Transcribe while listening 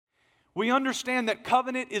we understand that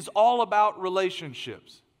covenant is all about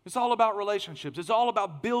relationships. It's all about relationships. It's all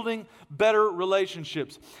about building better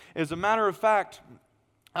relationships. As a matter of fact,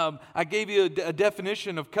 I gave you a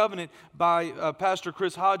definition of covenant by Pastor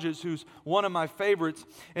Chris Hodges, who's one of my favorites,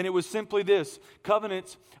 and it was simply this: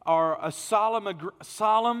 covenants are a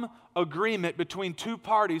solemn agreement between two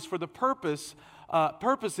parties for the purposes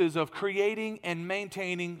of creating and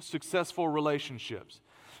maintaining successful relationships.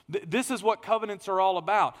 This is what covenants are all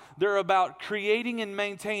about. They're about creating and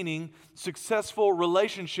maintaining successful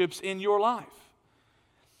relationships in your life.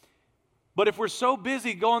 But if we're so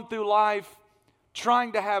busy going through life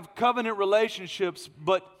trying to have covenant relationships,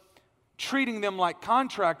 but treating them like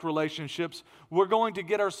contract relationships, we're going to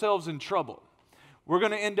get ourselves in trouble. We're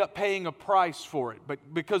going to end up paying a price for it.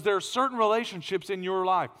 But because there are certain relationships in your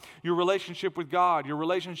life, your relationship with God, your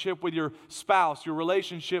relationship with your spouse, your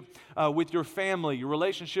relationship with your family, your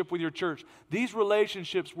relationship with your church, these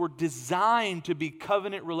relationships were designed to be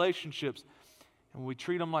covenant relationships. And when we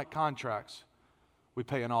treat them like contracts, we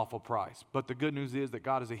pay an awful price. But the good news is that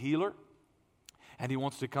God is a healer, and He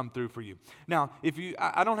wants to come through for you. Now,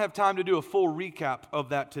 I don't have time to do a full recap of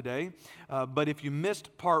that today, but if you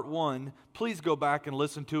missed part 1, please go back and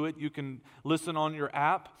listen to it. You can listen on your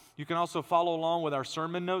app. You can also follow along with our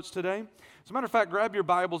sermon notes today. As a matter of fact, grab your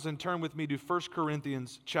Bibles and turn with me to 1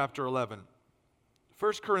 Corinthians chapter 11.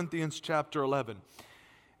 1 Corinthians chapter 11.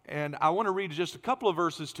 And I want to read just a couple of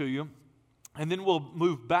verses to you, and then we'll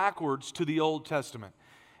move backwards to the Old Testament.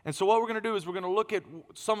 And so what we're going to do is we're going to look at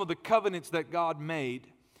some of the covenants that God made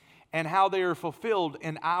and how they are fulfilled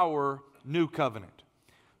in our new covenant.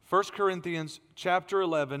 1 Corinthians chapter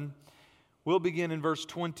 11, we'll begin in verse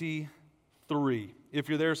 23. If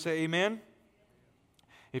you're there, say amen.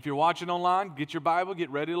 If you're watching online, get your Bible, get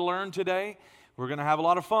ready to learn today. We're going to have a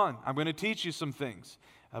lot of fun. I'm going to teach you some things,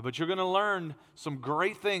 but you're going to learn some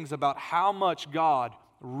great things about how much God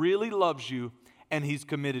really loves you and He's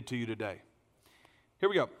committed to you today. Here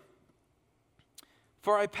we go.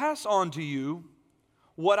 For I pass on to you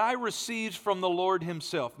what I received from the Lord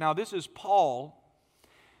Himself. Now, this is Paul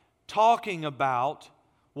talking about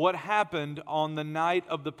what happened on the night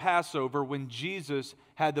of the Passover when Jesus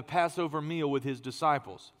had the Passover meal with His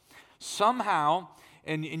disciples. Somehow,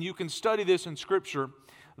 and you can study this in Scripture,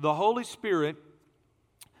 the Holy Spirit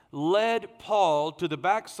led Paul to the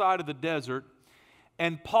backside of the desert,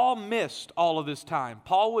 and Paul missed all of this time.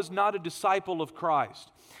 Paul was not a disciple of Christ.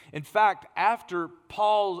 In fact, after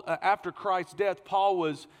Christ's death, Paul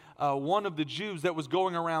was one of the Jews that was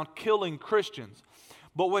going around killing Christians.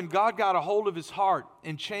 But when God got a hold of his heart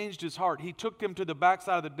and changed his heart, He took him to the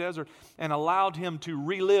backside of the desert and allowed him to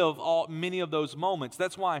relive many of those moments.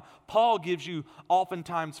 That's why Paul gives you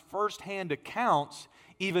oftentimes firsthand accounts,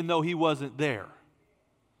 even though he wasn't there.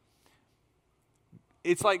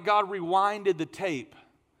 It's like God rewinded the tape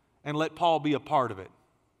and let Paul be a part of it.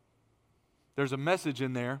 There's a message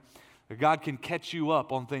in there that God can catch you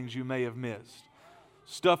up on things you may have missed.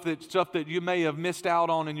 Stuff that you may have missed out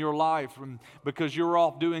on in your life because you're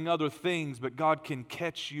off doing other things, but God can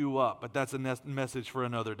catch you up. But that's a message for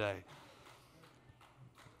another day.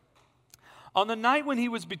 On the night when He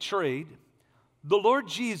was betrayed, the Lord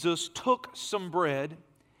Jesus took some bread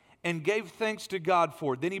and gave thanks to God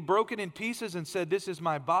for it. Then He broke it in pieces and said, "This is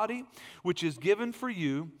my body, which is given for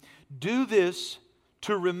you. Do this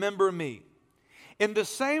to remember me." In the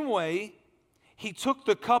same way, He took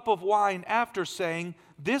the cup of wine after, saying,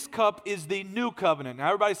 "This cup is the new covenant." Now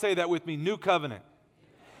everybody say that with me, new covenant.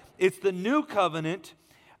 It's the new covenant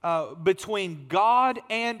between God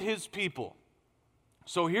and His people.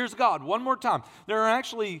 So here's God, one more time. There are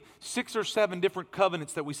actually 6 or 7 different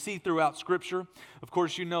covenants that we see throughout Scripture. Of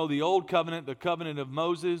course, you know the Old Covenant, the covenant of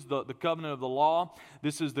Moses, the covenant of the law.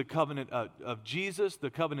 This is the covenant of Jesus, the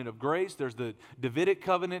covenant of grace. There's the Davidic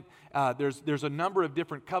covenant. There's a number of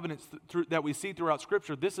different covenants that we see throughout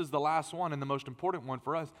Scripture. This is the last one and the most important one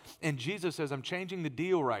for us. And Jesus says, I'm changing the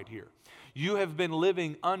deal right here. You have been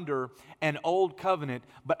living under an old covenant,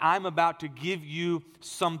 but I'm about to give you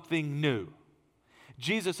something new.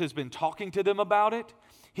 Jesus has been talking to them about it.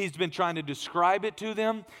 He's been trying to describe it to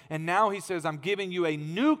them. And now He says, I'm giving you a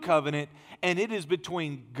new covenant, and it is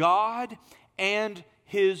between God and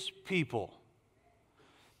His people.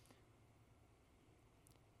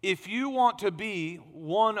 If you want to be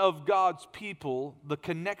one of God's people, the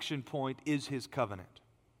connection point is His covenant.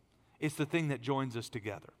 It's the thing that joins us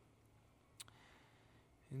together.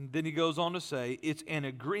 And then He goes on to say, it's an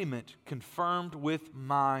agreement confirmed with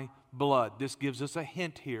my blood. This gives us a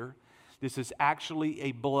hint here. This is actually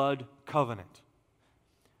a blood covenant.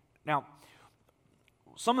 Now,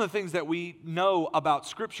 some of the things that we know about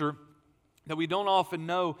Scripture that we don't often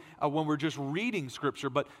know when we're just reading Scripture,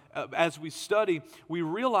 but as we study, we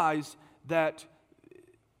realize that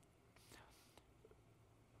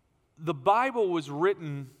the Bible was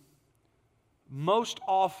written most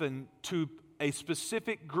often to a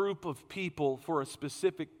specific group of people for a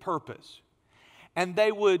specific purpose. And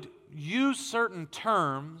they would use certain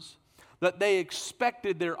terms that they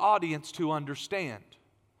expected their audience to understand.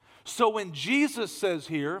 So when Jesus says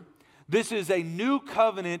here, "This is a new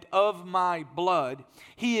covenant of my blood,"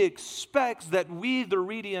 he expects that we, the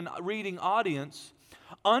reading audience,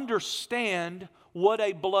 understand what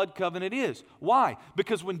a blood covenant is. Why?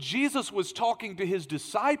 Because when Jesus was talking to his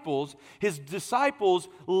disciples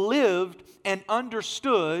lived and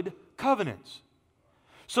understood covenants.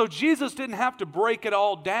 So Jesus didn't have to break it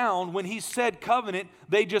all down. When he said covenant,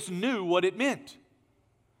 they just knew what it meant.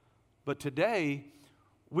 But today,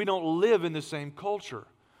 we don't live in the same culture.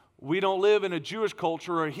 We don't live in a Jewish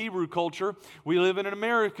culture or a Hebrew culture. We live in an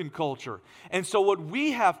American culture. And so what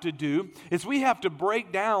we have to do is we have to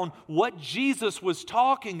break down what Jesus was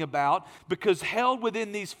talking about, because held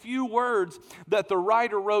within these few words that the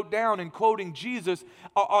writer wrote down in quoting Jesus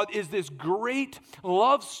is this great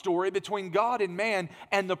love story between God and man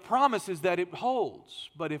and the promises that it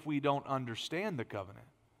holds. But if we don't understand the covenant,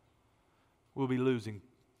 we'll be losing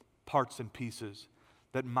parts and pieces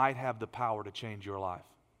that might have the power to change your life.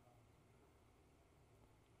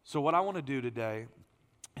 So what I want to do today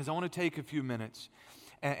is I want to take a few minutes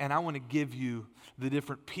and I want to give you the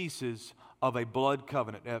different pieces of a blood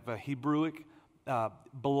covenant, of a Hebrewic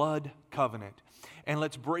blood covenant. And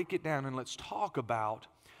let's break it down and let's talk about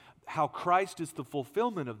how Christ is the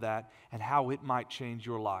fulfillment of that and how it might change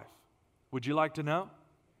your life. Would you like to know?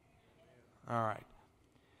 All right.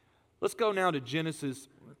 Let's go now to Genesis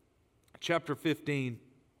chapter 15.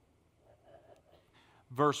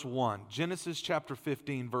 Verse 1. Genesis chapter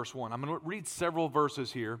 15, verse 1. I'm going to read several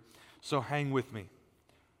verses here, so hang with me.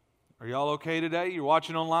 Are y'all okay today? You're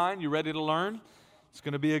watching online? You ready to learn? It's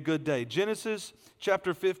going to be a good day. Genesis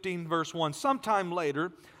chapter 15, verse 1. Sometime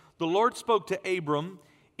later, the Lord spoke to Abram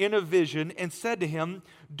in a vision and said to him,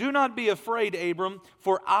 "Do not be afraid, Abram,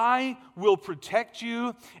 for I will protect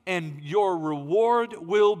you, and your reward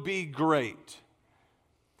will be great."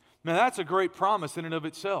 Now, that's a great promise in and of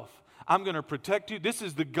itself. I'm going to protect you. This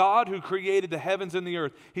is the God who created the heavens and the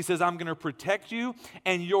earth. He says, I'm going to protect you,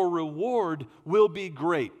 and your reward will be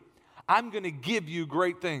great. I'm going to give you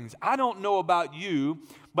great things. I don't know about you,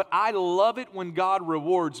 but I love it when God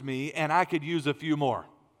rewards me, and I could use a few more.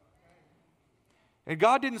 And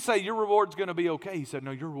God didn't say your reward's going to be okay. He said,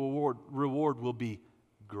 no, your reward will be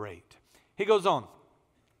great. He goes on.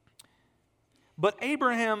 But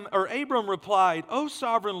Abram replied, "O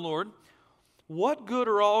sovereign Lord, what good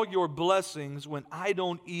are all your blessings when I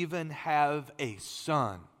don't even have a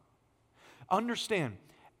son?" Understand,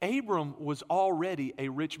 Abram was already a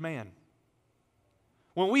rich man.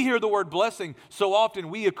 When we hear the word blessing, so often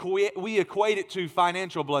we equate it to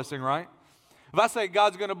financial blessing, right? If I say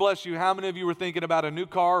God's going to bless you, how many of you were thinking about a new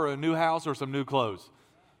car or a new house or some new clothes?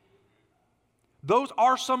 Those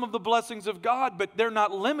are some of the blessings of God, but they're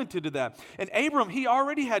not limited to that. And Abram, he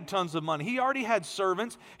already had tons of money. He already had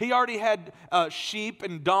servants. He already had sheep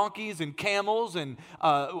and donkeys and camels and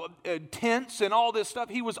tents and all this stuff.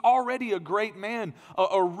 He was already a great man,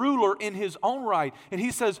 a ruler in his own right. And he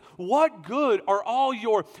says, what good are all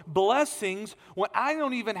your blessings when I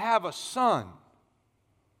don't even have a son?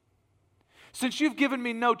 Since you've given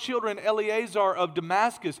me no children, Eleazar of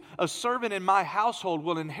Damascus, a servant in my household,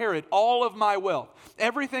 will inherit all of my wealth.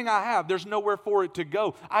 Everything I have, there's nowhere for it to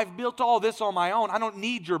go. I've built all this on my own. I don't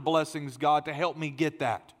need your blessings, God, to help me get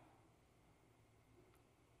that.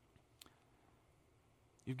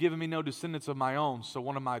 You've given me no descendants of my own, so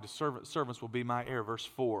one of my servants will be my heir. Verse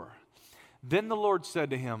 4. Then the Lord said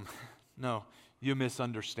to him, no, you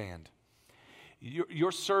misunderstand.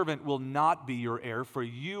 Your servant will not be your heir, for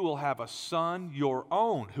you will have a son, your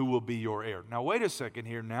own, who will be your heir. Now, wait a second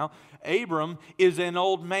here now. Abram is an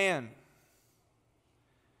old man.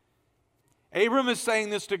 Abram is saying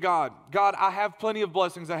this to God. God, I have plenty of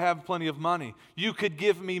blessings. I have plenty of money. You could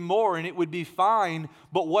give me more and it would be fine,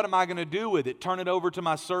 but what am I going to do with it? Turn it over to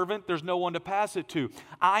my servant? There's no one to pass it to.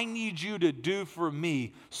 I need you to do for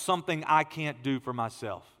me something I can't do for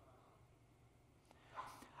myself.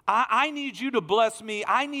 I need you to bless me.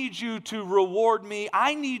 I need you to reward me.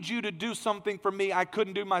 I need you to do something for me I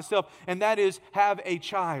couldn't do myself, and that is have a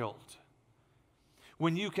child.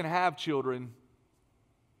 When you can have children,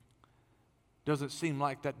 doesn't seem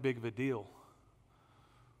like that big of a deal.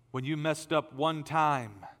 When you messed up one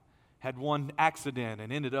time, had one accident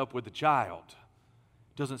and ended up with a child,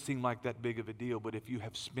 Doesn't seem like that big of a deal, but if you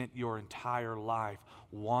have spent your entire life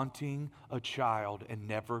wanting a child and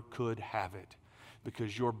never could have it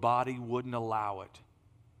because your body wouldn't allow it,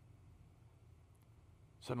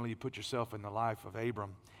 suddenly you put yourself in the life of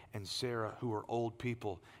Abram and Sarah, who are old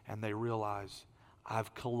people, and they realize,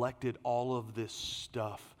 I've collected all of this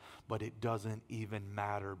stuff, but it doesn't even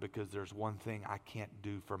matter because there's one thing I can't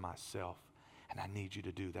do for myself, and I need you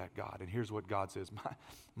to do that, God. And here's what God says,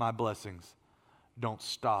 my blessings don't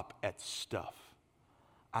stop at stuff.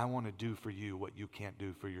 I want to do for you what you can't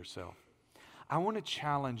do for yourself. I want to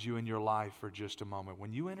challenge you in your life for just a moment.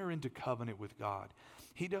 When you enter into covenant with God,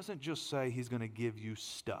 He doesn't just say He's going to give you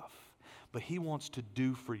stuff, but He wants to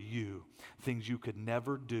do for you things you could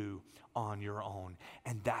never do on your own.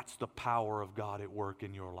 And that's the power of God at work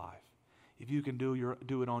in your life. If you can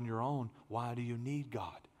do it on your own, why do you need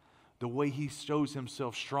God? The way He shows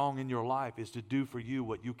Himself strong in your life is to do for you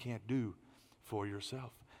what you can't do for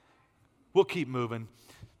yourself. We'll keep moving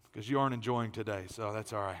because you aren't enjoying today, so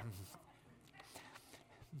that's all right.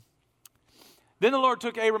 Then the Lord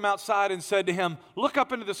took Abram outside and said to him, look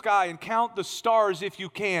up into the sky and count the stars if you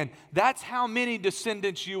can. That's how many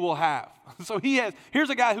descendants you will have. So here's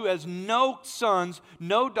a guy who has no sons,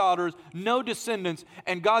 no daughters, no descendants.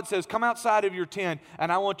 And God says, come outside of your tent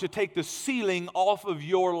and I want to take the ceiling off of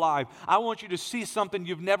your life. I want you to see something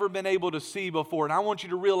you've never been able to see before. And I want you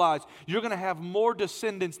to realize you're going to have more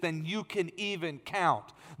descendants than you can even count.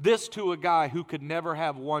 This to a guy who could never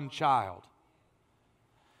have one child.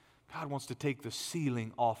 God wants to take the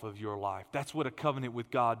ceiling off of your life. That's what a covenant with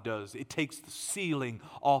God does. It takes the ceiling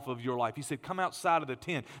off of your life. He said, come outside of the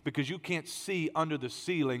tent because you can't see under the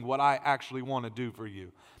ceiling what I actually want to do for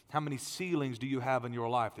you. How many ceilings do you have in your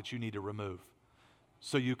life that you need to remove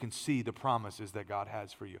so you can see the promises that God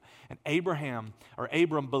has for you? And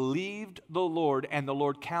Abram believed the Lord, and the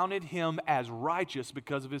Lord counted him as righteous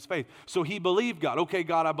because of his faith. So he believed God. Okay,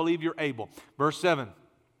 God, I believe you're able. Verse 7.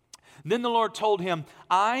 Then the Lord told him,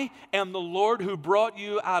 I am the Lord who brought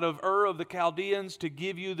you out of Ur of the Chaldeans to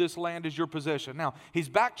give you this land as your possession. Now, he's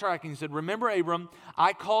backtracking. He said, remember, Abram,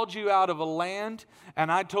 I called you out of a land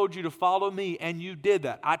and I told you to follow me, and you did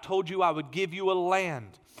that. I told you I would give you a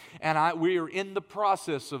land, and we are in the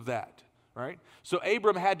process of that, right? So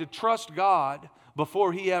Abram had to trust God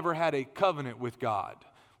before he ever had a covenant with God.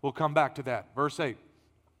 We'll come back to that. Verse 8.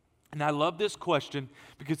 And I love this question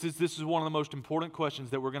because this is one of the most important questions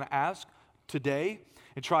that we're going to ask today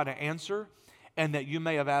and try to answer, and that you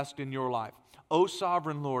may have asked in your life. O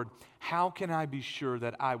sovereign Lord, how can I be sure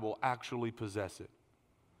that I will actually possess it?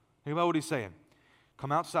 Think about what he's saying.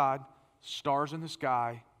 Come outside, stars in the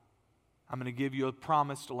sky. I'm going to give you a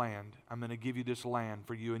promised land. I'm going to give you this land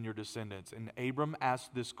for you and your descendants. And Abram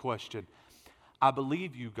asked this question. I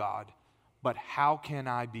believe you, God, but how can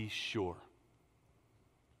I be sure?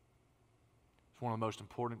 One of the most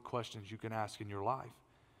important questions you can ask in your life.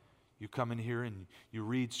 You come in here and you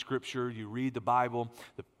read Scripture, you read the Bible,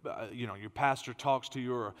 your pastor talks to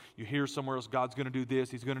you, or you hear somewhere else, God's going to do this,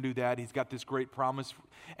 He's going to do that, He's got this great promise,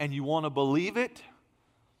 and you want to believe it,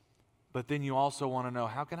 but then you also want to know,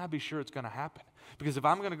 how can I be sure it's going to happen? Because if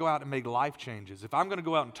I'm going to go out and make life changes, if I'm going to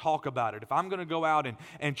go out and talk about it, if I'm going to go out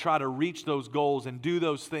and try to reach those goals and do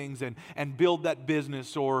those things and build that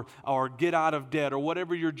business or get out of debt or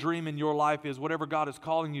whatever your dream in your life is, whatever God is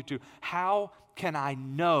calling you to, how can I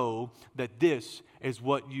know that this is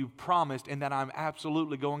what you promised and that I'm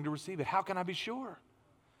absolutely going to receive it? How can I be sure?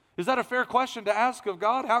 Is that a fair question to ask of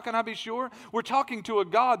God? How can I be sure? We're talking to a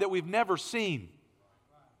God that we've never seen.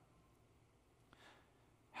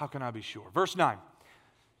 How can I be sure? Verse 9.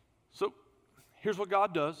 So here's what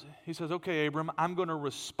God does. He says, okay, Abram, I'm going to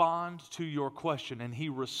respond to your question. And he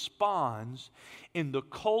responds in the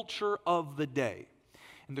culture of the day.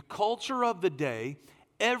 In the culture of the day,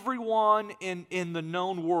 everyone in the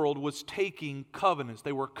known world was taking covenants.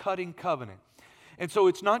 They were cutting covenant. And so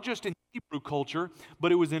it's not just in Hebrew culture,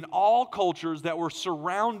 but it was in all cultures that were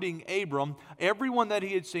surrounding Abram, everyone that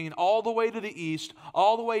he had seen, all the way to the east,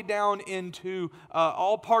 all the way down into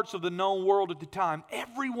all parts of the known world at the time.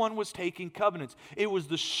 Everyone was taking covenants. It was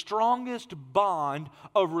the strongest bond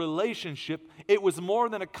of relationship. It was more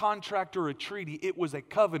than a contract or a treaty. It was a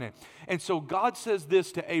covenant. And so God says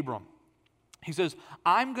this to Abram. He says,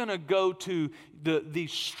 I'm going to go to the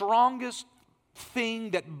strongest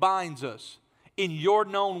thing that binds us in your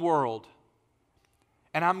known world,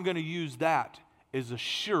 and I'm going to use that as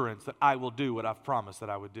assurance that I will do what I've promised that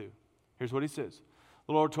I would do. Here's what he says.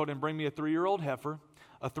 The Lord told him, bring me a 3-year-old heifer,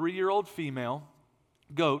 a 3-year-old female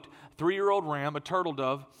goat, a 3-year-old ram, a turtle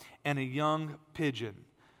dove, and a young pigeon.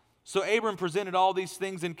 So Abram presented all these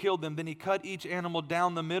things and killed them. Then he cut each animal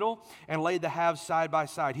down the middle and laid the halves side by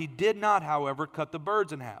side. He did not, however, cut the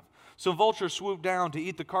birds in half. So vultures swooped down to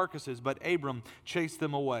eat the carcasses, but Abram chased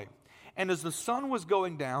them away. And as the sun was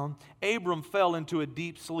going down, Abram fell into a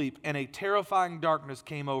deep sleep, and a terrifying darkness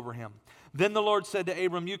came over him. Then the Lord said to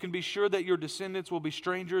Abram, you can be sure that your descendants will be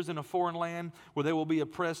strangers in a foreign land where they will be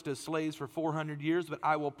oppressed as slaves for 400 years, but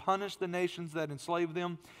I will punish the nations that enslave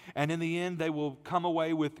them, and in the end they will come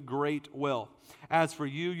away with great wealth. As for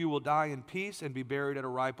you, you will die in peace and be buried at a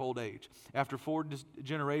ripe old age. After 4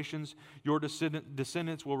 generations, your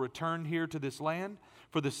descendants will return here to this land,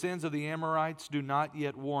 for the sins of the Amorites do not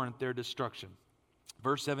yet warrant their destruction.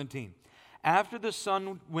 Verse 17. After the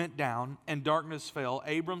sun went down and darkness fell,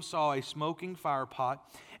 Abram saw a smoking firepot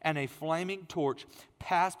and a flaming torch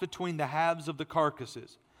pass between the halves of the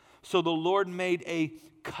carcasses. So the Lord made a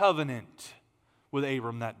covenant with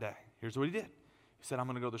Abram that day. Here's what he did. He said, I'm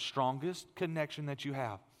going to go the strongest connection that you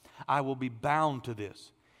have. I will be bound to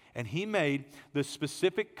this. And he made the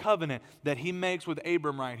specific covenant that he makes with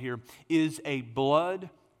Abram right here is a blood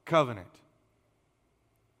covenant.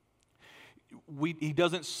 He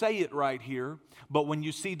doesn't say it right here, but when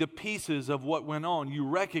you see the pieces of what went on, you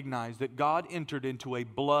recognize that God entered into a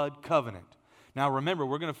blood covenant. Now remember,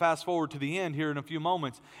 we're going to fast forward to the end here in a few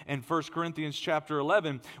moments in 1 Corinthians chapter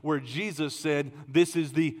 11, where Jesus said, this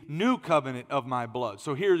is the new covenant of my blood.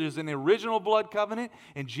 So here is an original blood covenant,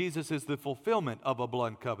 and Jesus is the fulfillment of a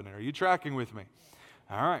blood covenant. Are you tracking with me?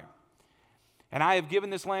 All right. And I have given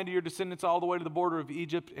this land to your descendants all the way to the border of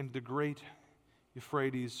Egypt and the great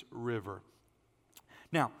Euphrates River.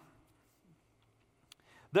 Now,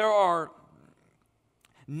 there are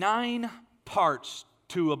 9 parts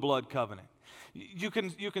to a blood covenant. You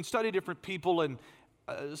can study different people, and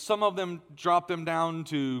some of them drop them down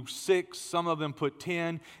to 6, some of them put 10,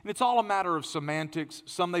 and it's all a matter of semantics.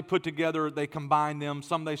 Some they put together, they combine them,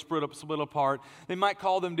 some they split apart. They might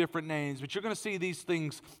call them different names, but you're going to see these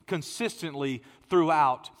things consistently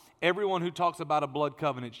throughout. Everyone who talks about a blood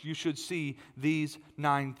covenant, you should see these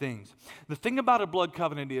 9 things. The thing about a blood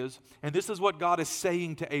covenant is, and this is what God is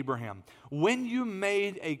saying to Abraham, when you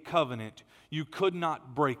made a covenant, you could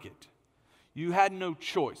not break it. You had no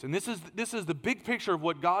choice. And this is the big picture of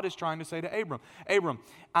what God is trying to say to Abram. Abram,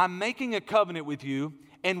 I'm making a covenant with you,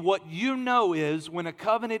 and what you know is when a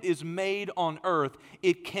covenant is made on earth,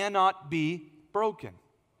 it cannot be broken.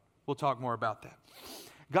 We'll talk more about that.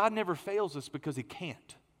 God never fails us because He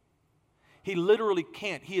can't. He literally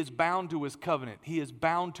can't. He is bound to His covenant. He is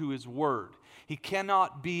bound to His word. He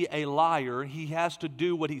cannot be a liar. He has to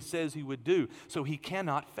do what He says He would do. So He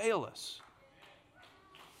cannot fail us.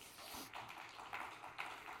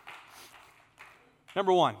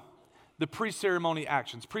 Number 1, the pre-ceremony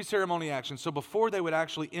actions. Pre-ceremony actions. So before they would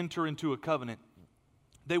actually enter into a covenant,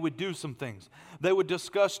 they would do some things. They would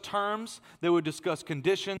discuss terms. They would discuss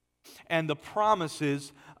conditions and the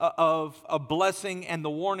promises of a blessing and the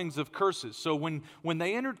warnings of curses. So when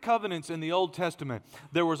they entered covenants in the Old Testament,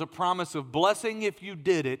 there was a promise of blessing if you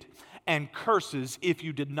did it and curses if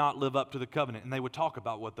you did not live up to the covenant. And they would talk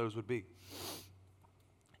about what those would be.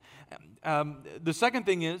 The second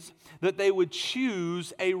thing is that they would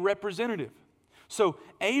choose a representative. So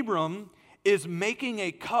Abram is making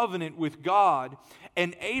a covenant with God,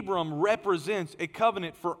 and Abram represents a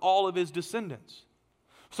covenant for all of his descendants.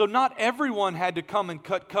 So not everyone had to come and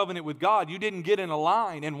cut covenant with God. You didn't get in a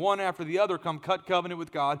line and one after the other come cut covenant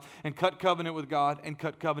with God and cut covenant with God and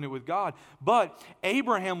cut covenant with God. But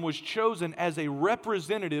Abraham was chosen as a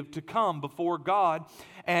representative to come before God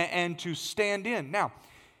and to stand in. Now,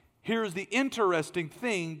 here's the interesting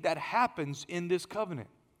thing that happens in this covenant.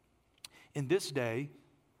 In this day,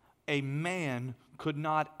 a man could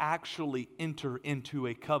not actually enter into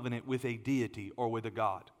a covenant with a deity or with a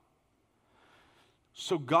God.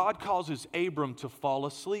 So God causes Abram to fall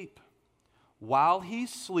asleep. While he's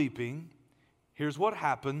sleeping, here's what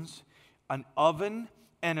happens. An oven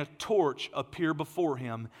and a torch appear before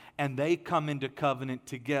him, and they come into covenant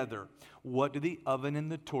together. What do the oven and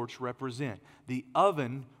the torch represent? The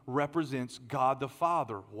oven represents God the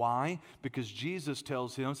Father. Why? Because Jesus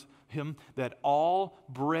tells him that all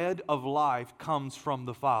bread of life comes from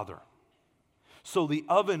the Father. So the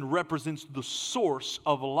oven represents the source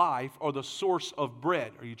of life or the source of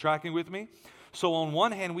bread. Are you tracking with me? So on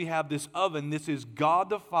one hand, we have this oven. This is God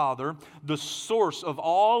the Father. The source of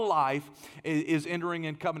all life is entering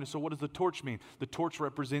in covenant. So what does the torch mean? The torch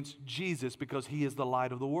represents Jesus because He is the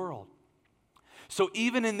light of the world. So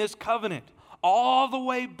even in this covenant, all the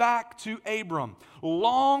way back to Abram,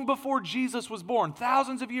 long before Jesus was born,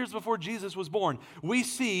 thousands of years before Jesus was born, we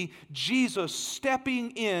see Jesus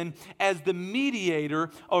stepping in as the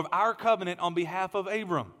mediator of our covenant on behalf of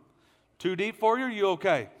Abram. Too deep for you? Are you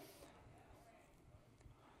okay?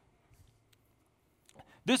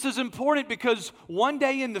 This is important because one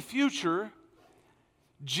day in the future,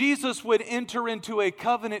 Jesus would enter into a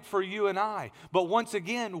covenant for you and I. But once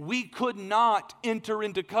again, we could not enter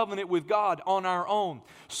into covenant with God on our own.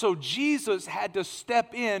 So Jesus had to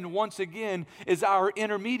step in once again as our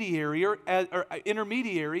intermediary or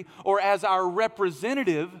as our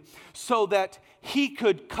representative so that he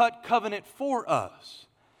could cut covenant for us.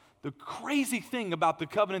 The crazy thing about the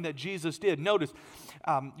covenant that Jesus did, notice,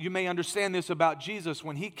 you may understand this about Jesus.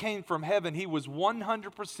 When he came from heaven, he was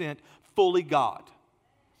 100% fully God.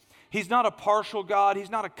 He's not a partial God. He's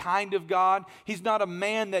not a kind of God. He's not a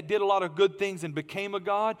man that did a lot of good things and became a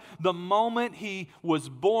God. The moment he was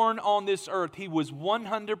born on this earth, he was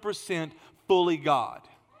 100% fully God.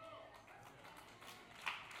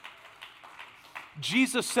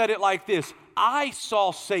 Jesus said it like this: I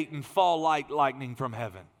saw Satan fall like lightning from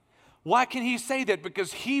heaven. Why can he say that?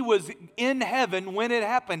 Because he was in heaven when it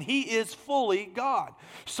happened. He is fully God.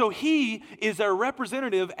 So he is our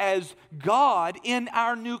representative as God in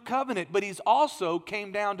our new covenant. But he's also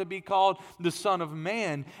came down to be called the Son of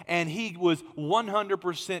Man. And he was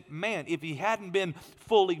 100% man. If he hadn't been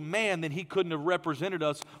fully man, then he couldn't have represented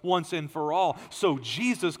us once and for all. So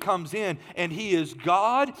Jesus comes in and he is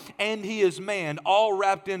God and he is man, all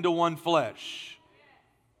wrapped into one flesh.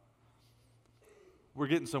 We're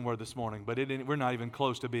getting somewhere this morning, but we're not even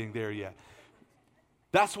close to being there yet.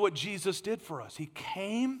 That's what Jesus did for us. He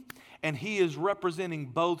came and he is representing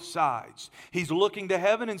both sides. He's looking to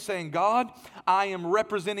heaven and saying, God, I am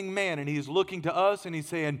representing man. And he's looking to us and he's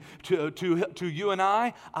saying to you and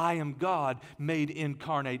I am God made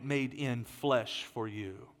incarnate, made in flesh for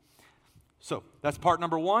you. So that's part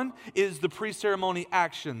number one, is the pre-ceremony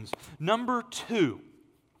actions. Number two,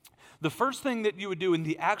 the first thing that you would do in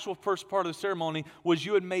the actual first part of the ceremony was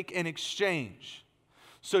you would make an exchange.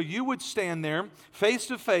 So you would stand there face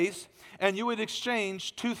to face and you would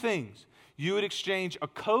exchange two things. You would exchange a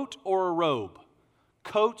coat or a robe.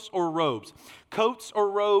 Coats or robes. Coats or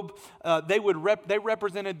robe, they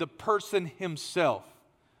represented the person himself.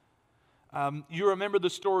 You remember the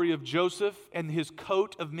story of Joseph and his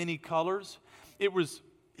coat of many colors? It was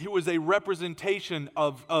a representation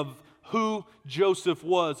of who Joseph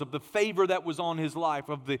was, of the favor that was on his life,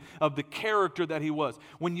 of the character that he was.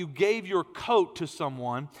 When you gave your coat to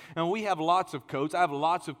someone, and we have lots of coats. I have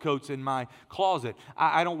lots of coats in my closet.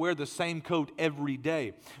 I don't wear the same coat every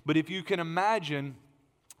day. But if you can imagine,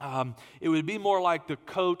 it would be more like the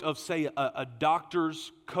coat of, say, a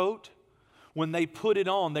doctor's coat. When they put it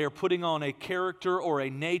on, they are putting on a character or a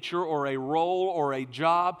nature or a role or a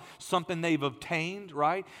job, something they've obtained,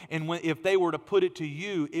 right? And if they were to put it to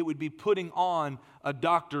you, it would be putting on a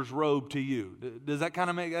doctor's robe to you. Does that kind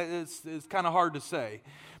of make, it's kind of hard to say.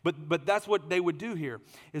 But that's what they would do here,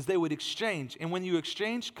 is they would exchange. And when you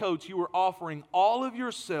exchange coats, you were offering all of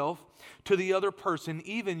yourself to the other person,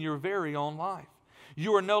 even your very own life.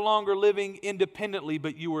 You are no longer living independently,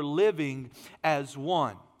 but you are living as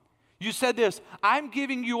one. You said this, I'm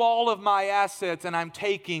giving you all of my assets and I'm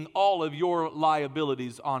taking all of your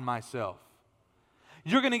liabilities on myself.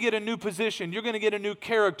 You're going to get a new position. You're going to get a new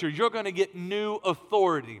character. You're going to get new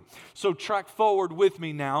authority. So track forward with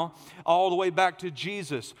me now, all the way back to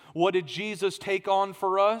Jesus. What did Jesus take on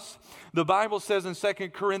for us? The Bible says in 2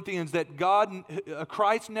 Corinthians that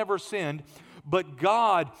Christ never sinned, but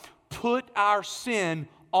God put our sin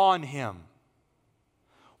on him.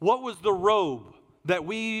 What was the robe that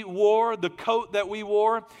we wore, the coat that we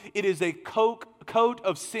wore? It is a coat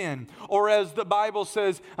of sin. Or as the Bible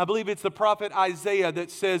says, I believe it's the prophet Isaiah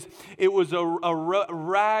that says it was a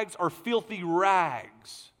rags or filthy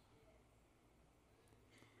rags.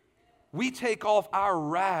 We take off our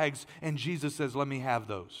rags and Jesus says, let me have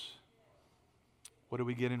those. What do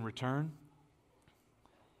we get in return?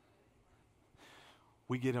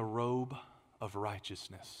 We get a robe of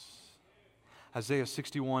righteousness. Isaiah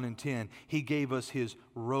 61:10, he gave us his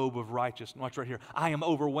robe of righteousness. Watch right here. I am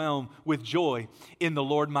overwhelmed with joy in the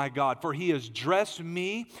Lord my God, for he has dressed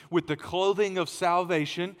me with the clothing of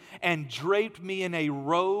salvation and draped me in a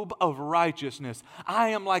robe of righteousness. I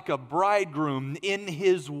am like a bridegroom in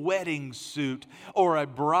his wedding suit, or a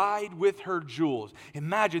bride with her jewels.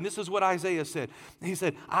 Imagine, this is what Isaiah said. He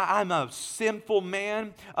said, I'm a sinful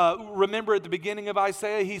man. Remember at the beginning of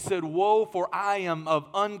Isaiah, he said, woe, for I am of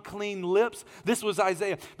unclean lips. This was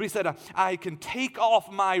Isaiah. But he said, I can take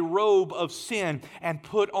off my robe of sin and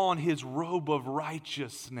put on his robe of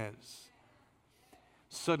righteousness.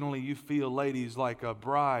 Suddenly you feel, ladies, like a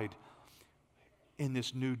bride in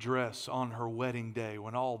this new dress on her wedding day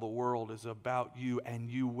when all the world is about you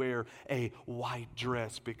and you wear a white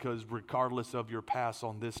dress because regardless of your past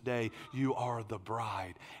on this day, you are the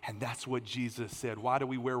bride. And that's what Jesus said. Why do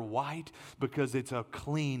we wear white? Because it's a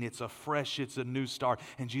clean, it's a fresh, it's a new start.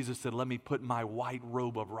 And Jesus said, let me put my white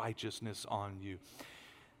robe of righteousness on you.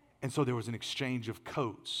 And so there was an exchange of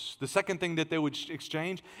coats. The second thing that they would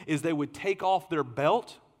exchange is they would take off their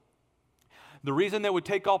belt. The reason they would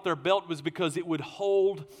take off their belt was because it would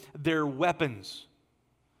hold their weapons.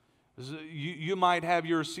 You might have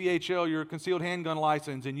your CHL, your concealed handgun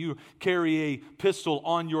license, and you carry a pistol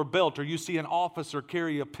on your belt, or you see an officer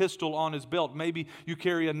carry a pistol on his belt. Maybe you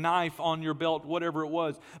carry a knife on your belt, whatever it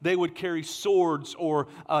was. They would carry swords or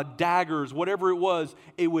daggers, whatever it was,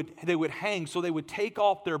 they would hang. So they would take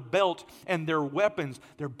off their belt and their weapons.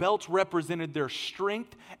 Their belts represented their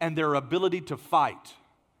strength and their ability to fight.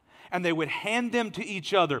 And they would hand them to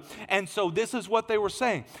each other. And so this is what they were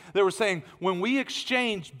saying. They were saying, when we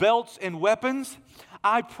exchange belts and weapons,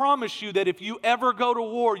 I promise you that if you ever go to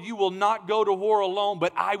war, you will not go to war alone,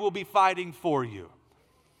 but I will be fighting for you.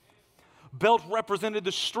 Belt represented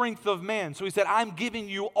the strength of man. So he said, I'm giving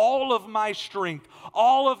you all of my strength,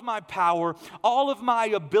 all of my power, all of my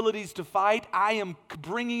abilities to fight. I am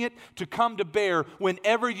bringing it to come to bear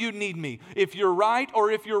whenever you need me. If you're right or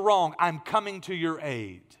if you're wrong, I'm coming to your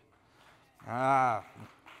aid.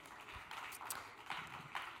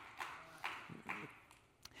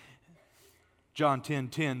 John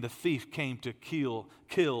 10:10, the thief came to kill,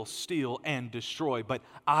 steal, and destroy, but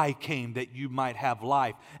I came that you might have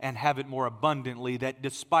life and have it more abundantly, that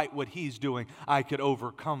despite what he's doing, I could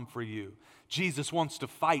overcome for you. Jesus wants to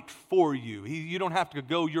fight for you. You don't have to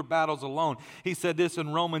go your battles alone. He said this in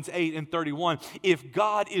Romans 8:31, if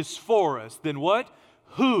God is for us, then what?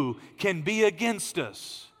 Who can be against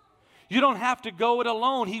us? You don't have to go it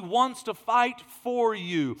alone. He wants to fight for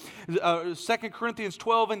you. 2 Corinthians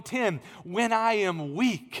 12:10, when I am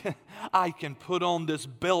weak, I can put on this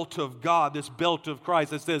belt of God, this belt of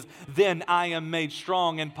Christ. It says, then I am made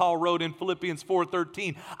strong. And Paul wrote in Philippians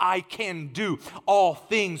 4:13, I can do all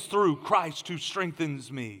things through Christ who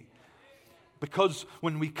strengthens me. Because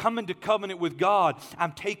when we come into covenant with God,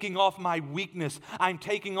 I'm taking off my weakness. I'm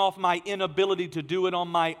taking off my inability to do it on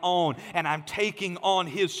my own. And I'm taking on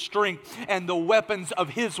His strength and the weapons of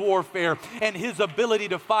His warfare and His ability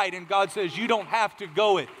to fight. And God says, you don't have to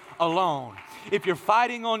go it alone. If you're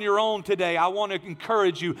fighting on your own today, I want to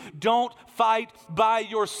encourage you, don't fight by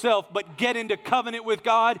yourself, but get into covenant with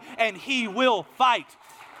God and He will fight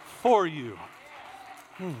for you.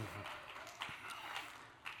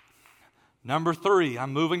 Number 3,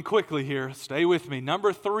 I'm moving quickly here, stay with me.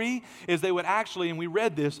 Number 3 is they would actually, and we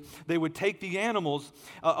read this, they would take the animals,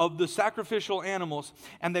 of the sacrificial animals,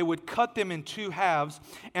 and they would cut them in 2 halves,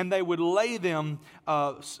 and they would lay them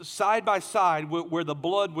side by side where the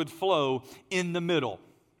blood would flow in the middle.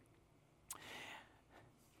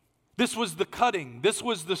 This was the cutting, this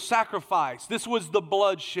was the sacrifice, this was the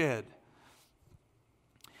bloodshed.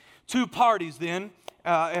 2 parties then.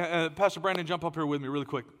 Pastor Brandon, jump up here with me really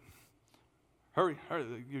quick. Hurry,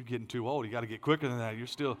 you're getting too old. You got to get quicker than that. You're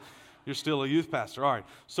still a youth pastor. All right.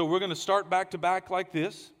 So we're going to start back to back like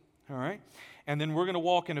this. All right. And then we're going to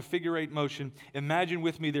walk in a figure 8 motion. Imagine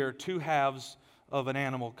with me there are 2 halves of an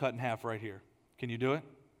animal cut in half right here. Can you do it?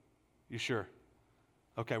 You sure?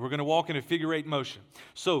 Okay. We're going to walk in a figure 8 motion.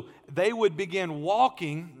 So they would begin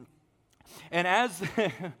walking, and as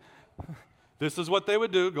this is what they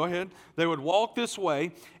would do. Go ahead. They would walk this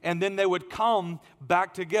way, and then they would come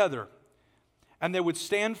back together. And they would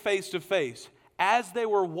stand face to face. As they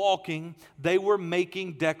were walking, they were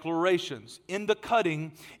making declarations. In the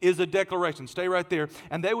cutting is a declaration. Stay right there.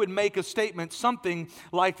 And they would make a statement, something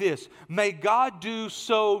like this. May God do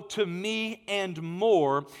so to me and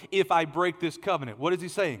more if I break this covenant. What is he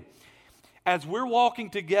saying? As we're walking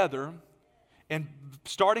together and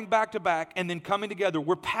starting back to back and then coming together,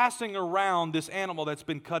 we're passing around this animal that's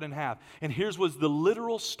been cut in half. And here's was the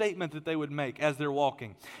literal statement that they would make as they're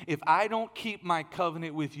walking. If I don't keep my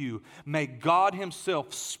covenant with you, may God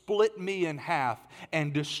himself split me in half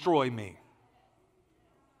and destroy me.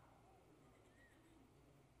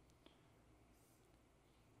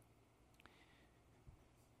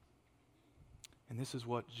 And this is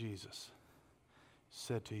what Jesus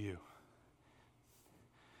said to you.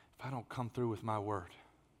 If I don't come through with my word,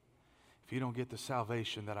 if you don't get the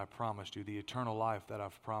salvation that I promised you, the eternal life that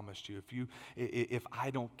I've promised you, if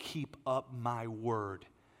I don't keep up my word,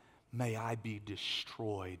 may I be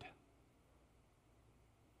destroyed.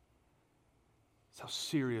 That's how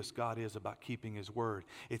serious God is about keeping His word.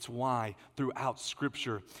 It's why throughout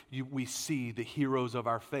Scripture we see the heroes of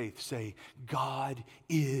our faith say, God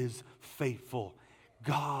is faithful.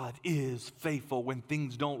 God is faithful. When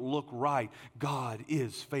things don't look right, God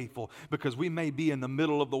is faithful. Because we may be in the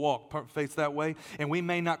middle of the walk, face that way, and we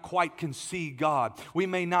may not quite can see God. We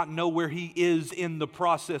may not know where He is in the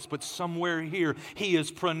process, but somewhere here He is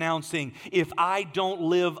pronouncing, if I don't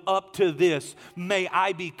live up to this, may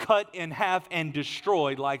I be cut in half and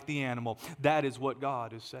destroyed like the animal. That is what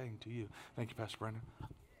God is saying to you. Thank you, Pastor Brandon.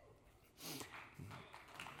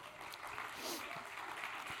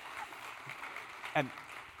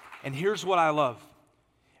 And here's what I love.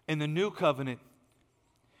 In the new covenant,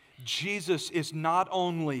 Jesus is not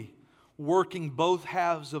only working both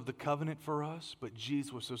halves of the covenant for us, but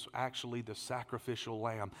Jesus is actually the sacrificial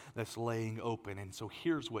lamb that's laying open. And so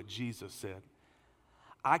here's what Jesus said.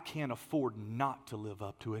 I can't afford not to live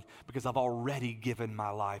up to it because I've already given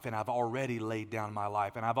my life and I've already laid down my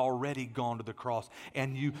life and I've already gone to the cross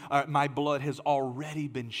and my blood has already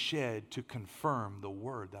been shed to confirm the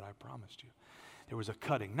word that I promised you. There was a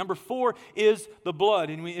cutting. Number 4 is the blood.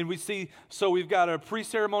 And we see, so we've got a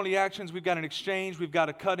pre-ceremony actions, we've got an exchange, we've got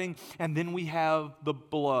a cutting, and then we have the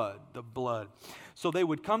blood. So they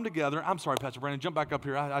would come together. I'm sorry, Pastor Brandon, jump back up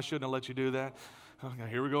here. I shouldn't have let you do that. Okay,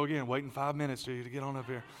 here we go again, waiting 5 minutes for you to get on up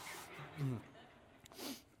here.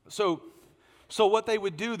 So what they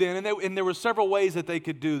would do then, and there were several ways that they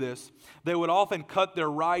could do this. They would often cut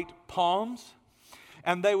their right palms,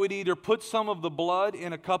 and they would either put some of the blood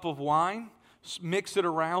in a cup of wine, mix it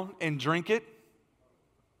around and drink it.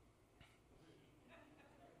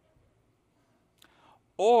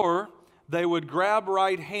 Or they would grab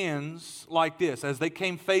right hands like this as they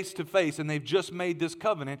came face to face and they've just made this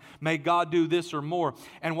covenant. May God do this or more.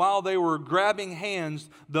 And while they were grabbing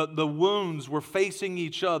hands, the wounds were facing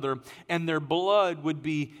each other and their blood would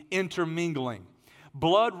be intermingling.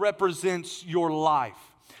 Blood represents your life.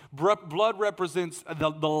 Blood represents the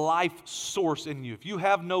life source in you. If you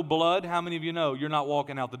have no blood, how many of you know you're not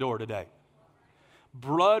walking out the door today?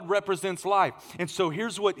 Blood represents life. And so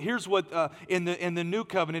here's what in the new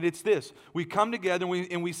covenant, it's this. We come together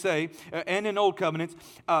and we say, and in old covenants,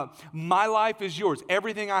 my life is yours.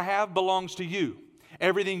 Everything I have belongs to you.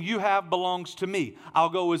 Everything you have belongs to me. I'll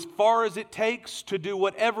go as far as it takes to do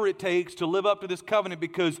whatever it takes to live up to this covenant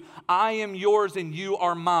because I am yours and you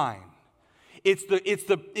are mine. It's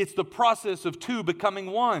the process of two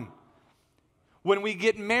becoming one. When we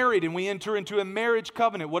get married and we enter into a marriage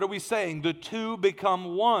covenant, what are we saying? The two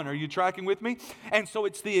become one. Are you tracking with me? And so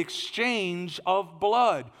it's the exchange of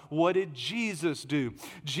blood. What did Jesus do?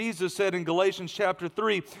 Jesus said in Galatians chapter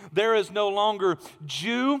 3, there is no longer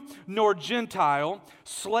Jew nor Gentile,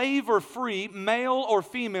 slave or free, male or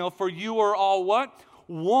female, for you are all what?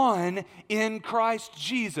 One in Christ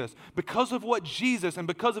Jesus. Because of what Jesus and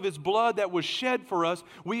because of His blood that was shed for us,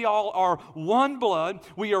 we all are one blood.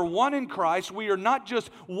 We are one in Christ. We are not just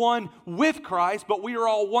one with Christ, but we are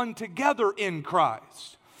all one together in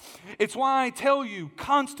Christ. It's why I tell you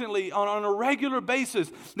constantly on a regular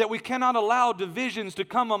basis that we cannot allow divisions to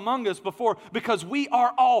come among us because we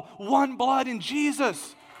are all one blood in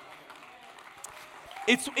Jesus.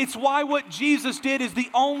 It's why what Jesus did is the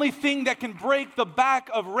only thing that can break the back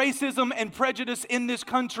of racism and prejudice in this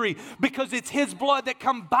country, because it's His blood that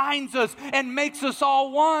combines us and makes us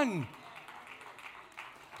all one.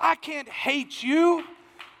 I can't hate you,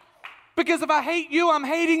 because if I hate you, I'm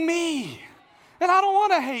hating me. And I don't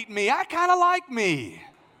want to hate me. I kind of like me.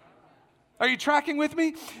 Are you tracking with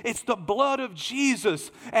me? It's the blood of Jesus.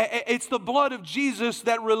 It's the blood of Jesus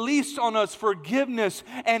that released on us forgiveness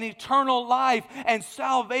and eternal life and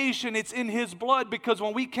salvation. It's in His blood, because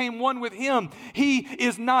when we came one with Him, He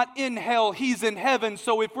is not in hell, He's in heaven.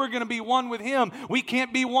 So if we're going to be one with Him, we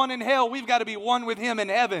can't be one in hell. We've got to be one with Him in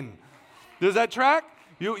heaven. Does that track?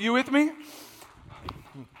 You with me?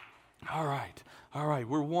 All right,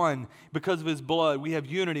 we're one because of His blood. We have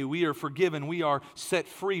unity. We are forgiven. We are set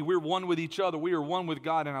free. We're one with each other. We are one with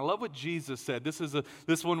God. And I love what Jesus said.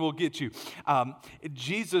 This one will get you.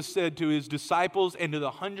 Jesus said to His disciples and to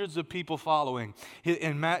the hundreds of people following,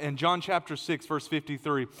 in John chapter 6, verse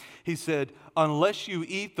 53, He said, unless you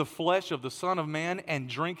eat the flesh of the Son of Man and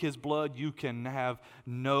drink His blood, you can have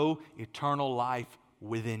no eternal life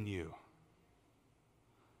within you.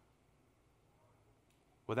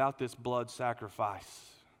 Without this blood sacrifice,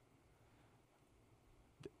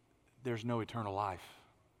 there's no eternal life.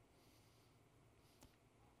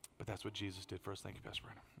 But that's what Jesus did for us. Thank you, Pastor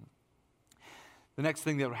Brandon. The next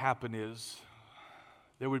thing that would happen is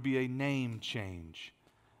there would be a name change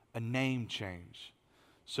a name change.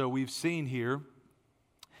 So we've seen here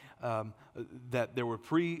that there were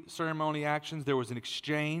pre-ceremony actions, there was an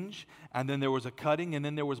exchange, and then there was a cutting, and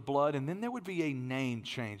then there was blood, and then there would be a name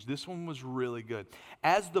change. This one was really good.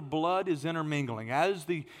 As the blood is intermingling, as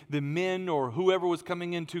the men or whoever was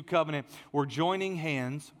coming into covenant were joining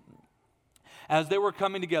hands, as they were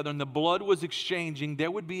coming together and the blood was exchanging,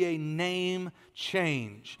 there would be a name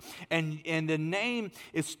change. And the name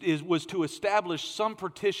was to establish some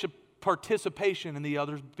participation in the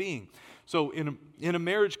other's being. So in a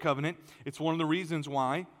marriage covenant, it's one of the reasons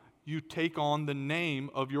why you take on the name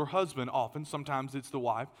of your husband often. Sometimes it's the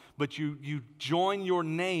wife. But you join your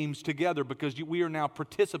names together because we are now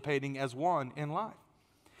participating as one in life.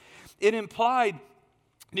 It implied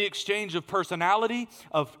the exchange of personality,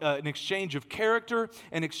 an exchange of character,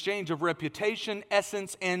 an exchange of reputation,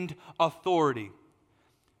 essence, and authority.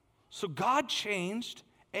 So God changed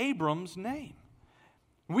Abram's name.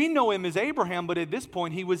 We know him as Abraham, but at this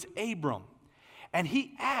point he was Abram. And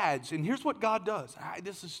he adds, and here's what God does.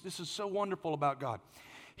 This is so wonderful about God.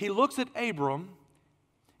 He looks at Abram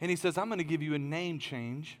and he says, I'm going to give you a name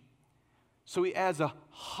change. So he adds a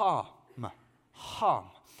Ham.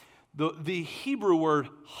 The Hebrew word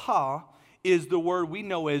Ha is the word we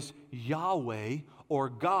know as Yahweh or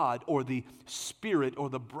God or the Spirit or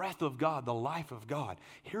the breath of God, the life of God.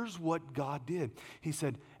 Here's what God did. He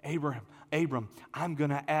said, Abram, I'm going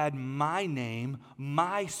to add my name,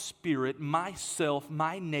 my spirit, myself,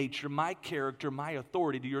 my nature, my character, my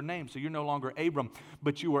authority to your name. So you're no longer Abram,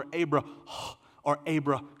 but you are Abra or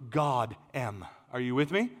Abra God am. Are you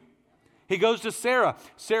with me? He goes to Sarah.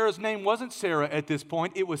 Sarah's name wasn't Sarah at this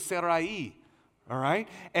point. It was Sarai. All right?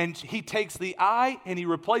 And he takes the I and he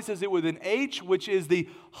replaces it with an H, which is the,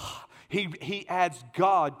 he adds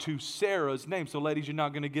God to Sarah's name. So ladies, you're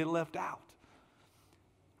not going to get left out.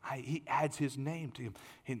 He adds his name to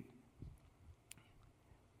him.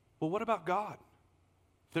 Well, what about God?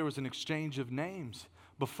 There was an exchange of names.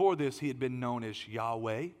 Before this, he had been known as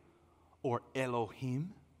Yahweh or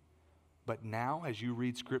Elohim. But now, as you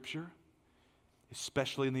read Scripture,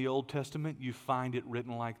 especially in the Old Testament, you find it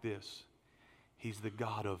written like this. He's the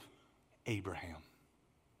God of Abraham.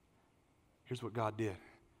 Here's what God did.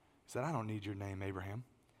 He said, I don't need your name, Abraham.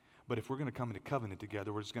 But if we're going to come into covenant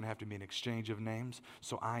together, we're just going to have to be an exchange of names.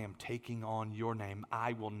 So I am taking on your name.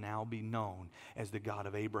 I will now be known as the God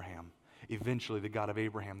of Abraham. Eventually the God of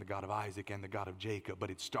Abraham, the God of Isaac, and the God of Jacob. But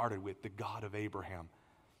it started with the God of Abraham.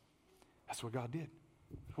 That's what God did.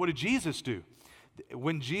 What did Jesus do?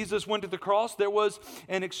 When Jesus went to the cross, there was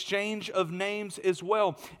an exchange of names as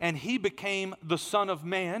well. And he became the Son of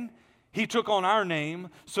Man. He took on our name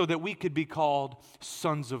so that we could be called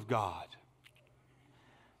sons of God.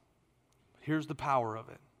 Here's the power of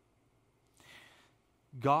it.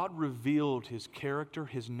 God revealed his character,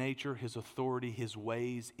 his nature, his authority, his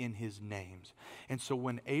ways in his names. And so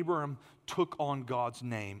when Abraham took on God's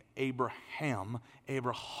name, Abraham,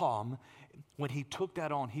 when he took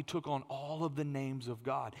that on, he took on all of the names of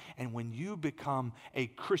God. And when you become a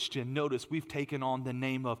Christian, notice we've taken on the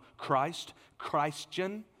name of Christ,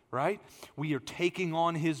 Christian, right? We are taking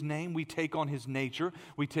on his name, we take on his nature,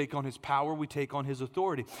 we take on his power, we take on his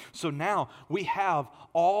authority. So now we have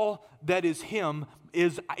all that is him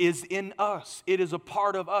is in us. It is a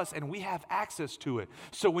part of us and we have access to it.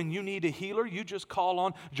 So when you need a healer, you just call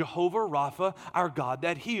on Jehovah Rapha, our God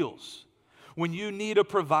that heals. When you need a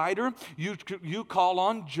provider, you call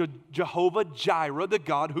on Jehovah Jireh, the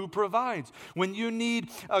God who provides. When you need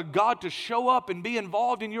a God to show up and be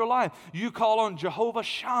involved in your life, you call on Jehovah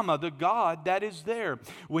Shammah, the God that is there.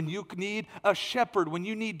 When you need a shepherd, when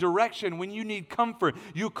you need direction, when you need comfort,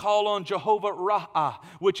 you call on Jehovah Ra'ah,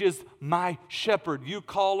 which is my shepherd. You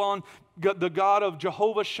call on the God of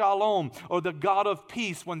Jehovah Shalom or the God of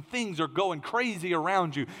peace when things are going crazy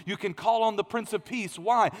around you. You can call on the Prince of Peace.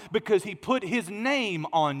 Why? Because he put his name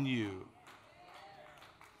on you.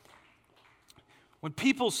 When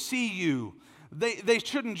people see you, they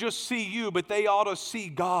shouldn't just see you, but they ought to see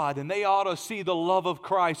God, and they ought to see the love of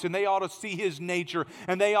Christ, and they ought to see his nature,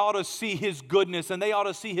 and they ought to see his goodness, and they ought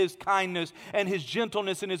to see his kindness and his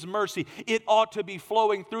gentleness and his mercy. It ought to be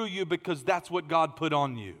flowing through you because that's what God put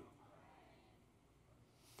on you.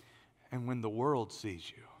 And when the world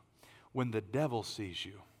sees you, when the devil sees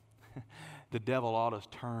you, the devil ought to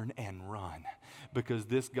turn and run, because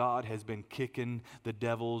this God has been kicking the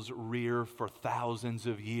devil's rear for thousands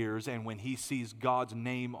of years. And when he sees God's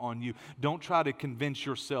name on you, don't try to convince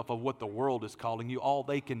yourself of what the world is calling you. All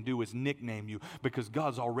they can do is nickname you, because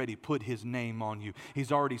God's already put his name on you.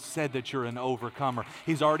 He's already said that you're an overcomer.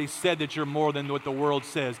 He's already said that you're more than what the world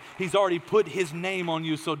says. He's already put his name on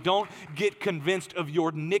you. So don't get convinced of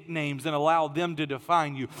your nicknames and allow them to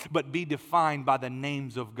define you, but be defined by the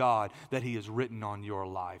names of God that he has written on your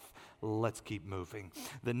life. Let's keep moving.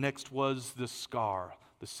 The next was the scar.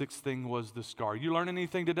 The sixth thing was the scar. You learn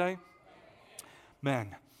anything today?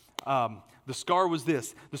 Man, the scar was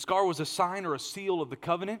this. The scar was a sign or a seal of the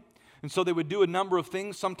covenant. And so they would do a number of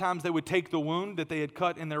things. Sometimes they would take the wound that they had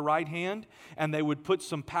cut in their right hand, and they would put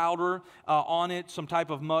some powder on it, some type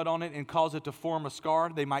of mud on it, and cause it to form a scar.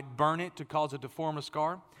 They might burn it to cause it to form a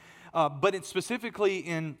scar. But it's specifically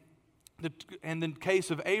in the case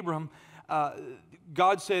of Abram,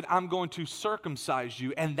 God said, I'm going to circumcise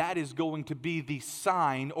you, and that is going to be the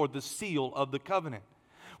sign or the seal of the covenant.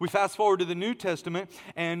 We fast forward to the New Testament,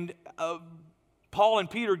 and Paul and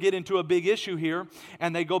Peter get into a big issue here,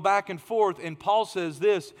 and they go back and forth, and Paul says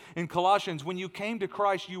this in Colossians, when you came to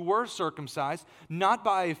Christ, you were circumcised, not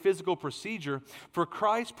by a physical procedure, for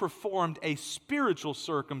Christ performed a spiritual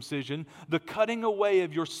circumcision, the cutting away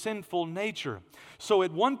of your sinful nature. So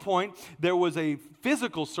at one point, there was a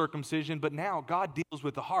physical circumcision, but now God deals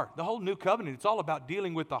with the heart. The whole new covenant, it's all about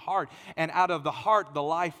dealing with the heart, and out of the heart, the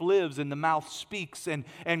life lives, and the mouth speaks, and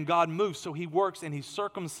God moves. So he works, and he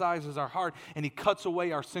circumcises our heart, and he cuts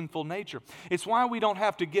away our sinful nature. It's why we don't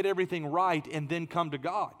have to get everything right and then come to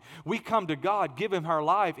God. We come to God, give him our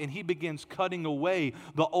life, and he begins cutting away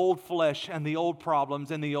the old flesh and the old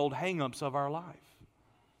problems and the old hang-ups of our life.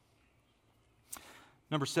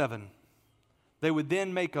 Number 7, they would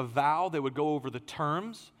then make a vow. They would go over the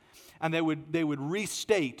terms, and they would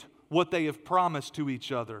restate what they have promised to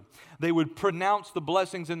each other. They would pronounce the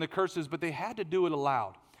blessings and the curses, but they had to do it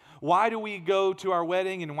aloud. Why do we go to our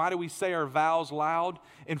wedding and why do we say our vows loud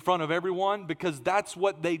in front of everyone? Because that's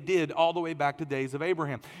what they did all the way back to days of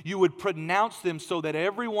Abraham. You would pronounce them so that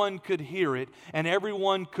everyone could hear it and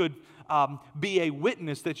everyone could be a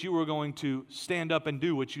witness that you were going to stand up and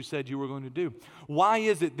do what you said you were going to do. Why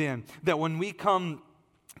is it then that when we come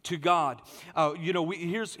to God,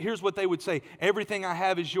 here's what they would say: everything I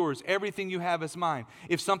have is yours, everything you have is mine.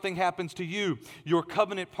 If something happens to you, your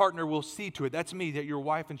covenant partner will see to it. That's me, that your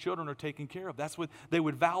wife and children are taken care of. That's what they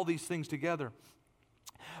would vow these things together.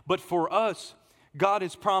 But for us, God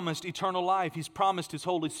has promised eternal life. He's promised His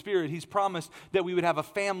Holy Spirit. He's promised that we would have a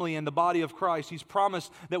family in the body of Christ. He's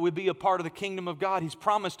promised that we'd be a part of the kingdom of God. He's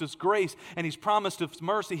promised us grace, and He's promised us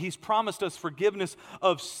mercy. He's promised us forgiveness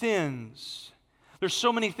of sins. There's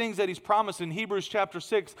so many things that He's promised. In Hebrews chapter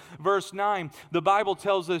 6, verse 9, the Bible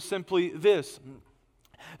tells us simply this,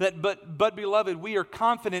 that but beloved, we are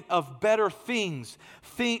confident of better things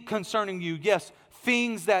concerning you. Yes,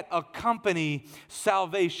 things that accompany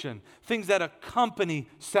salvation. Things that accompany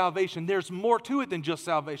salvation. There's more to it than just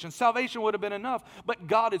salvation. Salvation would have been enough, but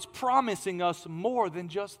God is promising us more than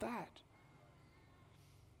just that.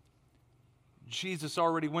 Jesus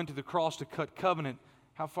already went to the cross to cut covenant.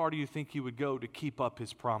 How far do you think He would go to keep up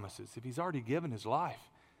His promises? If He's already given His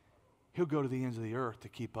life, He'll go to the ends of the earth to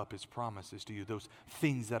keep up His promises to you, those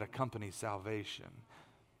things that accompany salvation.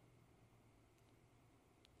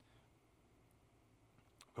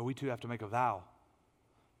 But we too have to make a vow.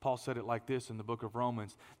 Paul said it like this in the book of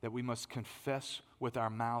Romans, that we must confess with our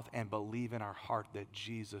mouth and believe in our heart that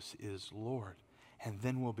Jesus is Lord, and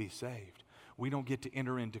then we'll be saved. We don't get to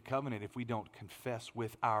enter into covenant if we don't confess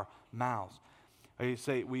with our mouths.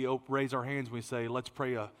 We raise our hands and we say, let's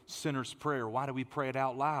pray a sinner's prayer. Why do we pray it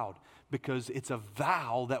out loud? Because it's a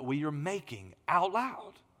vow that we are making out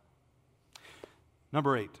loud.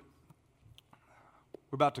 Number 8.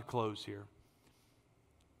 We're about to close here.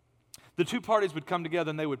 The two parties would come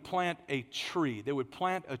together and they would plant a tree. They would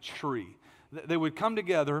plant a tree. They would come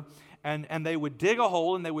together and they would dig a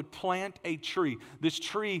hole and they would plant a tree. This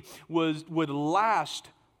tree would last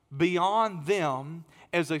beyond them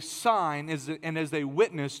as a sign and as a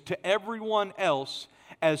witness to everyone else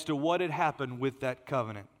as to what had happened with that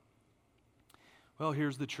covenant. Well,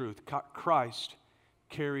 here's the truth. Christ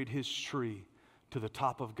carried His tree to the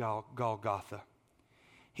top of Golgotha.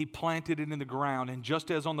 He planted it in the ground, and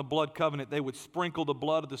just as on the blood covenant, they would sprinkle the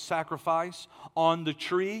blood of the sacrifice on the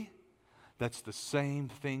tree, That's the same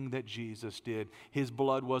thing that Jesus did. His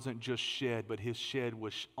blood wasn't just shed, but his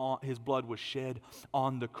blood was shed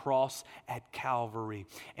on the cross at Calvary.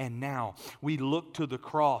 And now we look to the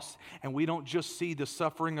cross and we don't just see the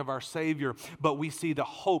suffering of our Savior, but we see the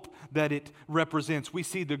hope that it represents. We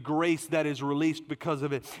see the grace that is released because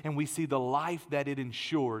of it, and we see the life that it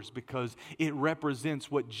ensures because it represents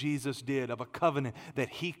what Jesus did of a covenant that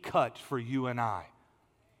he cut for you and I.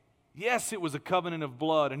 Yes, it was a covenant of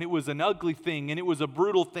blood, and it was an ugly thing, and it was a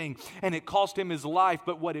brutal thing, and it cost him his life,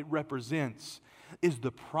 but what it represents is the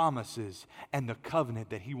promises and the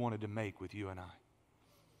covenant that he wanted to make with you and I.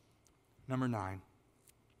 Number 9,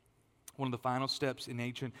 one of the final steps in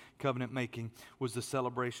ancient covenant making was the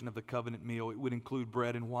celebration of the covenant meal. It would include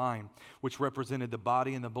bread and wine, which represented the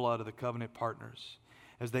body and the blood of the covenant partners.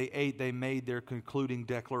 As they ate, they made their concluding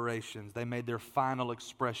declarations. They made their final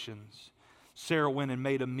expressions. Sarah went and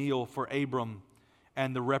made a meal for Abram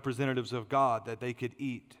and the representatives of God that they could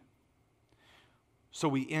eat. So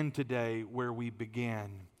we end today where we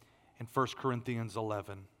began in 1 Corinthians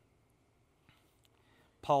 11.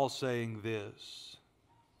 Paul saying this: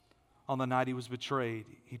 on the night he was betrayed,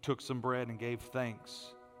 he took some bread and gave thanks.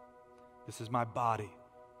 This is my body.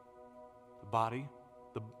 The body,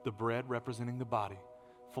 the bread representing the body,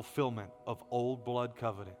 fulfillment of old blood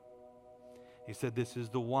covenant. He said, this is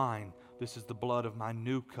the wine. This is the blood of my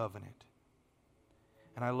new covenant.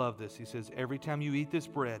 And I love this. He says, every time you eat this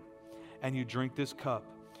bread and you drink this cup,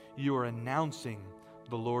 you are announcing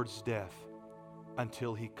the Lord's death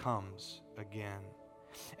until he comes again.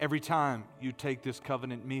 Every time you take this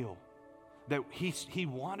covenant meal, that he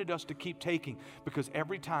wanted us to keep taking, because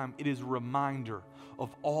every time it is a reminder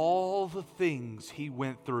of all the things he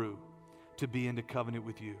went through to be into covenant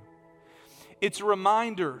with you. It's a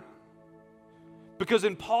reminder because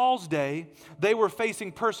in Paul's day, they were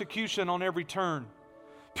facing persecution on every turn.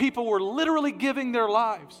 People were literally giving their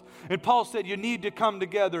lives. And Paul said, you need to come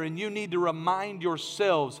together and you need to remind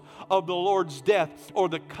yourselves of the Lord's death, or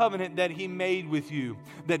the covenant that he made with you,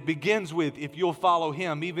 that begins with, if you'll follow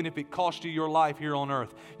him, even if it costs you your life here on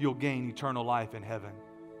earth, you'll gain eternal life in heaven.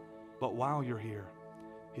 But while you're here,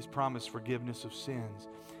 he's promised forgiveness of sins.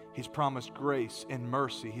 He's promised grace and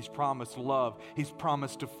mercy. He's promised love. He's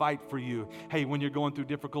promised to fight for you. Hey, when you're going through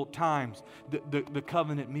difficult times, the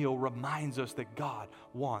covenant meal reminds us that God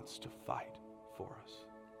wants to fight for us.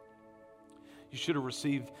 You should have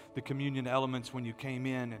received the communion elements when you came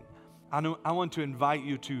in. And I want to invite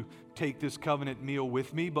you to take this covenant meal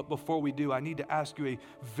with me. But before we do, I need to ask you a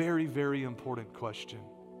very, very important question.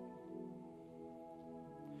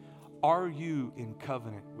 Are you in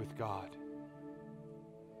covenant with God?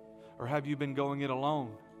 Or have you been going it alone?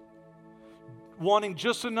 Wanting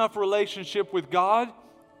just enough relationship with God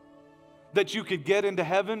that you could get into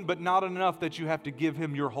heaven, but not enough that you have to give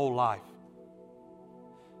him your whole life.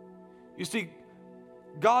 You see,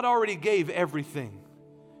 God already gave everything.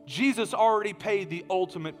 Jesus already paid the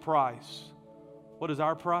ultimate price. What is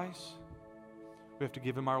our price? We have to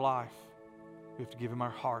give him our life. We have to give him our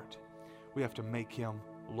heart. We have to make him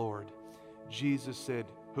Lord. Jesus said,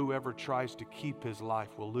 whoever tries to keep his life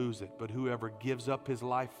will lose it, but whoever gives up his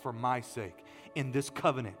life for my sake, in this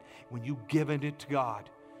covenant, when you give it to God,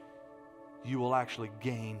 you will actually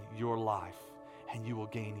gain your life, and you will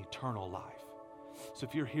gain eternal life. So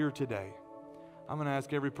if you're here today, I'm going to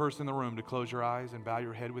ask every person in the room to close your eyes and bow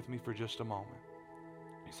your head with me for just a moment.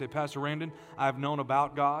 You say, Pastor Randon, I've known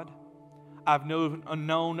about God. I've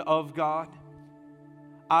known of God.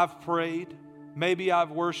 I've prayed. Maybe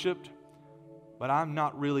I've worshiped. But I'm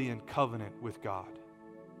not really in covenant with God.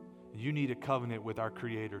 You need a covenant with our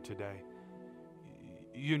Creator today.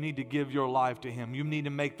 You need to give your life to him. You need to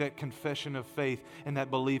make that confession of faith and that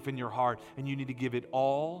belief in your heart. And you need to give it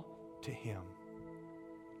all to him.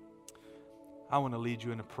 I want to lead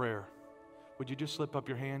you in a prayer. Would you just slip up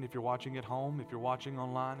your hand if you're watching at home, if you're watching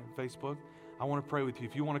online on Facebook? I want to pray with you.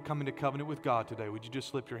 If you want to come into covenant with God today, would you just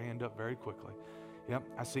slip your hand up very quickly? Yep,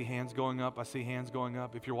 I see hands going up. I see hands going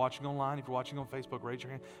up. If you're watching online, if you're watching on Facebook, raise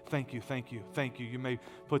your hand. Thank you, thank you, thank you. You may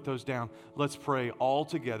put those down. Let's pray all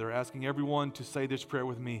together, asking everyone to say this prayer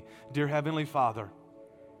with me. Dear Heavenly Father,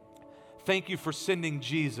 thank you for sending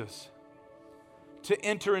Jesus to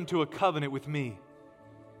enter into a covenant with me.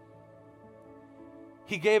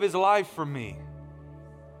 He gave his life for me.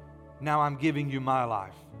 Now I'm giving you my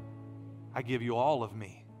life. I give you all of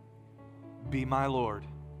me. Be my Lord.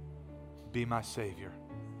 Be my Savior.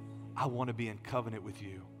 I want to be in covenant with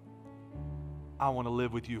you. I want to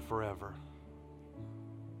live with you forever.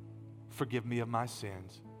 Forgive me of my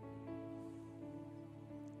sins.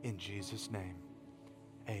 In Jesus' name,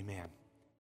 amen.